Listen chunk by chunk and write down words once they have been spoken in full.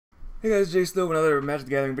Hey guys, Jsnow, another Magic the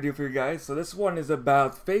Gathering video for you guys. So this one is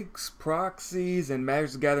about fakes, proxies, and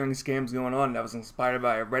Magic the Gathering scams going on. That was inspired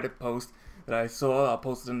by a Reddit post that I saw. I'll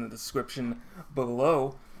post it in the description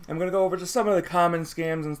below. I'm going to go over just some of the common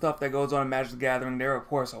scams and stuff that goes on in Magic the Gathering. There are, of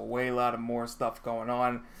course, a lot of more stuff going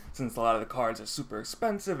on since a lot of the cards are super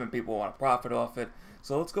expensive and people want to profit off it.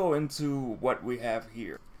 So let's go into what we have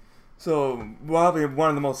here. So, probably one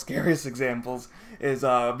of the most scariest examples is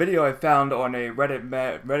a video I found on a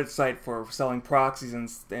Reddit site for selling proxies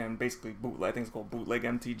and basically bootleg. I think it's called Bootleg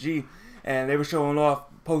MTG, and they were showing off,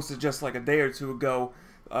 posted just like a day or two ago,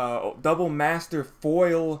 double master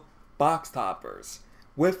foil box toppers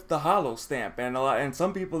with the holo stamp, and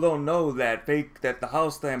some people don't know that the holo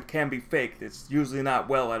stamp can be faked. It's usually not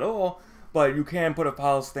well at all, but you can put a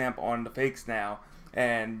holo stamp on the fakes now,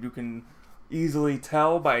 and you can easily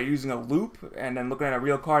tell by using a loop and then looking at a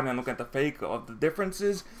real card and then looking at the fake of the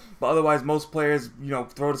differences. But otherwise, most players,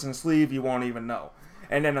 throw this in a sleeve, you won't even know.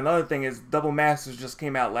 And then another thing is Double Masters just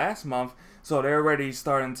came out last month, so they're already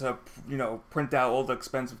starting to, print out all the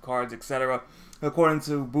expensive cards, etc. According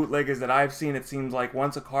to bootleggers that I've seen, it seems like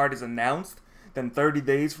once a card is announced, then 30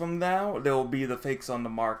 days from now, there will be the fakes on the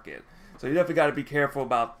market. So you definitely got to be careful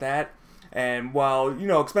about that. And while,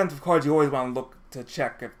 expensive cards, you always want to look to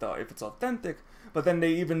check if it's authentic, but then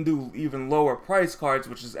they even do even lower price cards,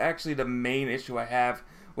 which is actually the main issue I have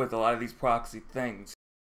with a lot of these proxy things.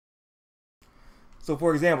 So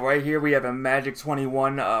for example, right here we have a Magic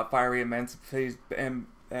 21 Fiery Emancipation,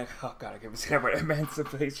 oh god, I can't say that word,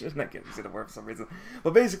 Emancipation, I can't say the word for some reason.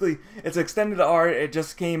 But basically, it's extended art. It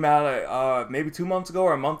just came out maybe 2 months ago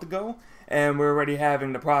or a month ago, and we're already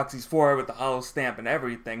having the proxies for it with the holo stamp and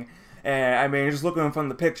everything. And I mean, just looking from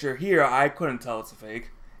the picture here, I couldn't tell it's a fake,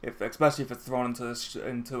 especially if it's thrown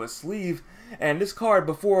into a sleeve. And this card,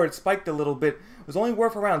 before it spiked a little bit, was only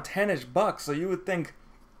worth around 10-ish bucks. So you would think,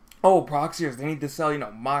 oh, proxiers, they need to sell,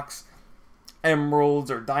 Mox emeralds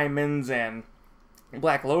or diamonds and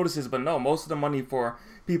black lotuses. But no, most of the money for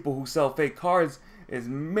people who sell fake cards is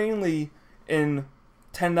mainly in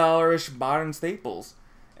 $10-ish modern staples.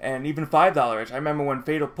 And even $5-ish. I remember when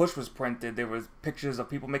Fatal Push was printed, there was pictures of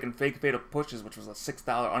people making fake Fatal Pushes, which was a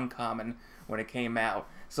 $6 uncommon when it came out.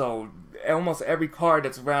 So almost every card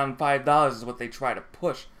that's around $5 is what they try to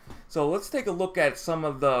push. So let's take a look at some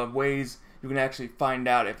of the ways you can actually find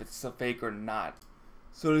out if it's a fake or not.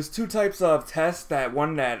 So there's two types of tests,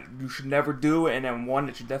 one that you should never do and then one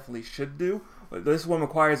that you definitely should do. This one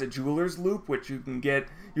requires a jeweler's loop, which you can get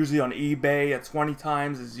usually on eBay at 20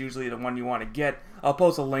 times is usually the one you want to get. I'll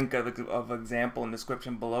post a link of example in the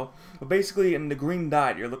description below. But basically, in the green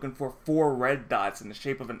dot, you're looking for 4 red dots in the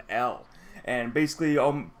shape of an L. And basically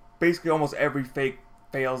almost every fake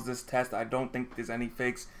fails this test. I don't think there's any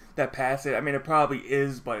fakes that pass it. I mean, it probably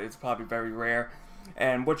is, but it's probably very rare.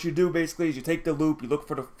 And what you do basically is you take the loop, you look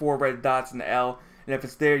for the 4 red dots in the L, and if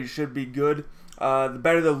it's there, you should be good. The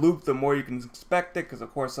better the loop, the more you can expect it, because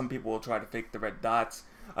of course some people will try to fake the red dots.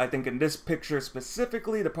 I think in this picture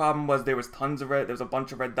specifically, the problem was there was a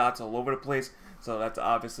bunch of red dots all over the place, so that's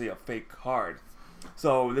obviously a fake card.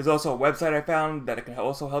 So there's also a website I found that it can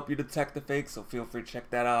also help you detect the fakes, so feel free to check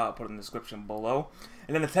that out. I'll put it in the description below.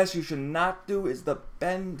 And then the test you should not do is the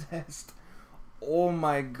bend test. Oh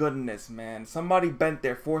my goodness, man. Somebody bent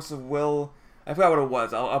their force of will. I forgot what it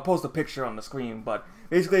was. I'll post a picture on the screen, but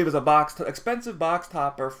basically it was a expensive box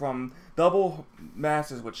topper from Double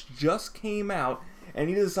Masters, which just came out, and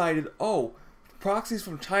he decided, oh, proxies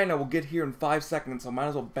from China will get here in 5 seconds, so might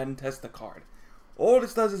as well bend test the card. All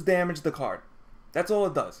this does is damage the card. That's all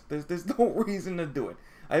it does. There's no reason to do it.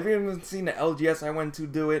 I've even seen the LGS I went to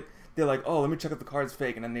do it. They're like, oh, let me check if the card's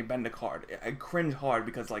fake, and then they bend the card. I cringe hard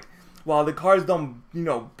because, like, while the cards don't,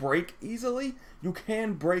 break easily, you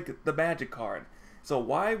can break the magic card. So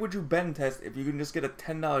why would you bend test if you can just get a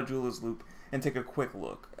 $10 jeweler's loop and take a quick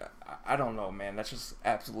look? I don't know, man. That's just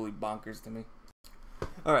absolutely bonkers to me.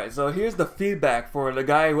 Alright, so here's the feedback for the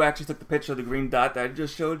guy who actually took the picture of the green dot that I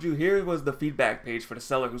just showed you. Here was the feedback page for the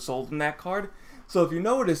seller who sold him that card. So if you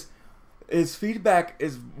notice, his feedback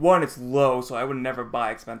is, one, it's low, so I would never buy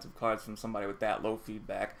expensive cards from somebody with that low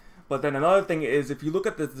feedback. But then another thing is, if you look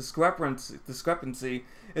at the discrepancy,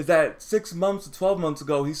 is that 6 months to 12 months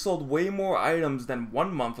ago, he sold way more items than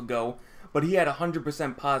 1 month ago, but he had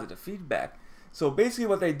 100% positive feedback. So basically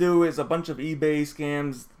what they do is a bunch of eBay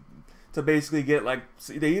scams to basically get, like,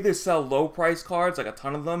 they either sell low price cards, like a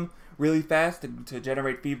ton of them, really fast to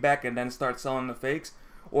generate feedback and then start selling the fakes,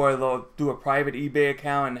 or they'll do a private eBay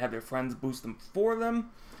account and have their friends boost them for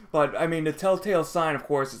them. But, I mean, the telltale sign, of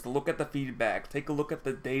course, is to look at the feedback. Take a look at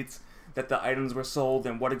the dates that the items were sold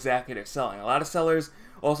and what exactly they're selling. A lot of sellers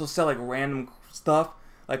also sell, like, random stuff.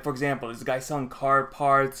 Like, for example, there's a guy selling card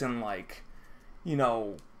parts and, like, you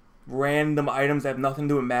know, random items that have nothing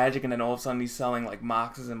to do with Magic, and then all of a sudden he's selling, like,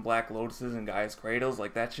 Moxes and Black Lotuses and Gaia's Cradles.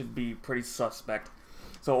 Like, that should be pretty suspect.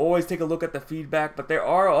 So always take a look at the feedback, but there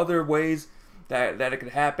are other ways that it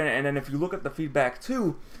could happen. And then if you look at the feedback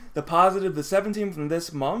too, the 17 from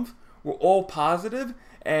this month were all positive,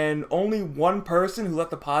 and only one person who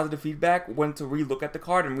left the positive feedback went to re-look at the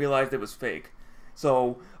card and realized it was fake.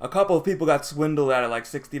 So a couple of people got swindled out of like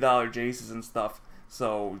 $60 Jaces and stuff.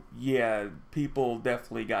 So yeah, people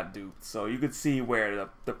definitely got duped. So you could see where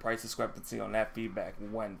the price discrepancy on that feedback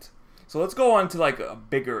went. So let's go on to like a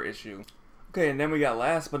bigger issue. Okay, and then we got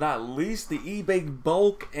last but not least the eBay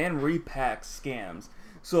bulk and repack scams.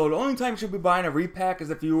 So the only time you should be buying a repack is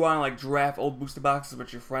if you want to like draft old booster boxes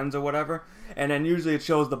with your friends or whatever, and then usually it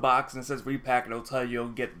shows the box and it says repack and it'll tell you you'll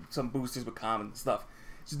get some boosters with commons and stuff.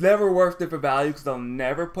 It's never worth it for value because they'll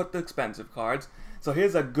never put the expensive cards. So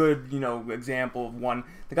here's a good, example of one.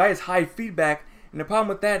 The guy has high feedback, and the problem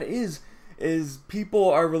with that is people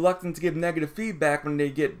are reluctant to give negative feedback when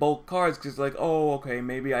they get bulk cards because like, oh, okay,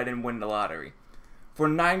 maybe I didn't win the lottery. For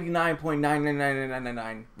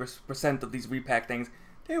 99.99999% of these repack things,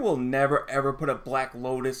 they will never ever put a Black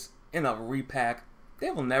Lotus in a repack.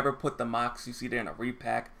 They will never put the Mox you see there in a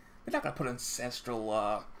repack. They're not going to put Ancestral,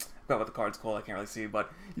 I forgot what the card's called, I can't really see,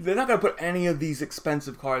 but they're not going to put any of these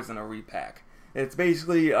expensive cards in a repack. It's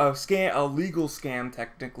basically a legal scam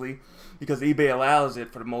technically, because eBay allows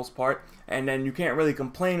it for the most part, and then you can't really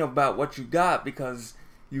complain about what you got because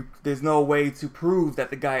there's no way to prove that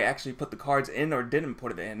the guy actually put the cards in or didn't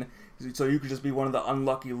put it in. So you could just be one of the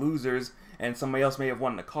unlucky losers, and somebody else may have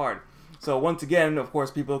won the card. So once again, of course,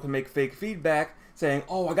 people can make fake feedback saying,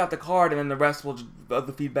 "Oh, I got the card," and then the rest of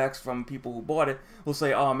the feedbacks from people who bought it will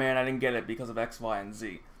say, "Oh man, I didn't get it because of X, Y, and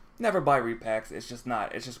Z." Never buy repacks. It's just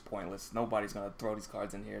pointless. Nobody's gonna throw these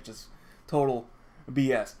cards in here. It's just total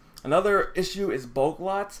BS. Another issue is bulk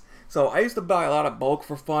lots. So I used to buy a lot of bulk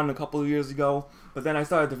for fun a couple of years ago, but then I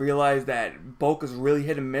started to realize that bulk is really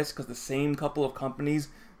hit and miss because the same couple of companies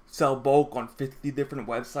sell bulk on 50 different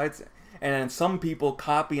websites, and then some people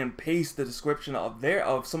copy and paste the description of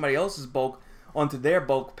somebody else's bulk onto their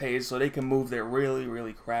bulk page so they can move their really,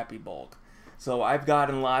 really crappy bulk. So I've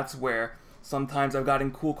gotten lots where sometimes I've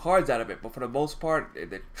gotten cool cards out of it, but for the most part,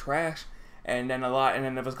 they're trash. And then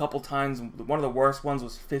there was a couple times, one of the worst ones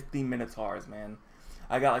was 50 Minotaurs, man.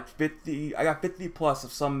 I got 50 plus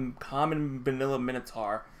of some common vanilla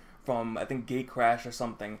Minotaur from, I think, Gatecrash or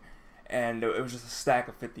something. And it was just a stack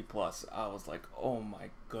of 50 plus. I was like, oh my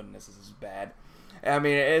goodness, this is bad. I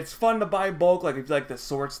mean, it's fun to buy bulk, like if you like to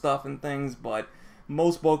sort stuff and things, but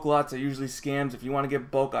most bulk lots are usually scams. If you want to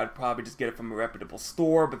get bulk, I'd probably just get it from a reputable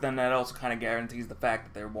store, but then that also kind of guarantees the fact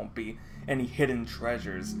that there won't be any hidden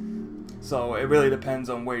treasures. So it really depends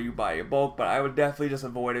on where you buy your bulk, but I would definitely just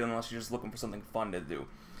avoid it unless you're just looking for something fun to do.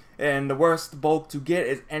 And the worst bulk to get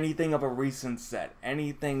is anything of a recent set.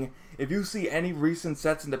 Anything, if you see any recent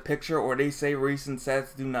sets in the picture or they say recent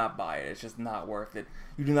sets, do not buy it. It's just not worth it.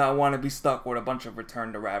 You do not want to be stuck with a bunch of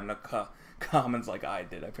Return to Ravnica commons like I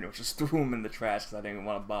did. I pretty much just threw them in the trash because I didn't even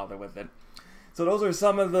want to bother with it. So those are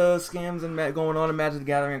some of the scams going on in Magic the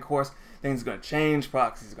Gathering. Of course, things are going to change.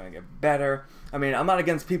 Proxies are going to get better. I mean, I'm not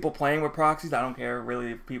against people playing with proxies. I don't care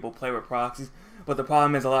really if people play with proxies. But the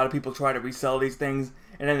problem is a lot of people try to resell these things,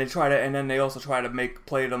 and then they also try to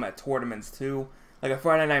play them at tournaments too. Like at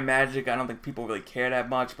Friday Night Magic, I don't think people really care that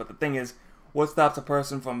much. But the thing is, what stops a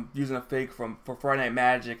person from using a fake for Friday Night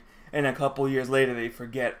Magic, and a couple years later they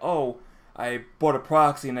forget, oh, I bought a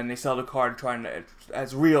proxy, and then they sell the card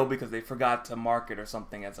as real because they forgot to mark it or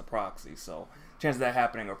something as a proxy. So chances of that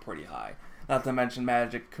happening are pretty high. Not to mention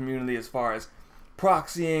Magic community as far as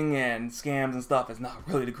proxying and scams and stuff is not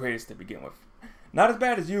really the greatest to begin with. Not as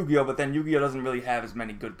bad as Yu-Gi-Oh, but then Yu-Gi-Oh doesn't really have as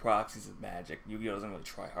many good proxies as Magic. Yu-Gi-Oh doesn't really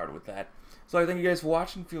try hard with that. So I thank you guys for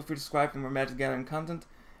watching. Feel free to subscribe for more Magic Gathering content,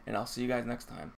 and I'll see you guys next time.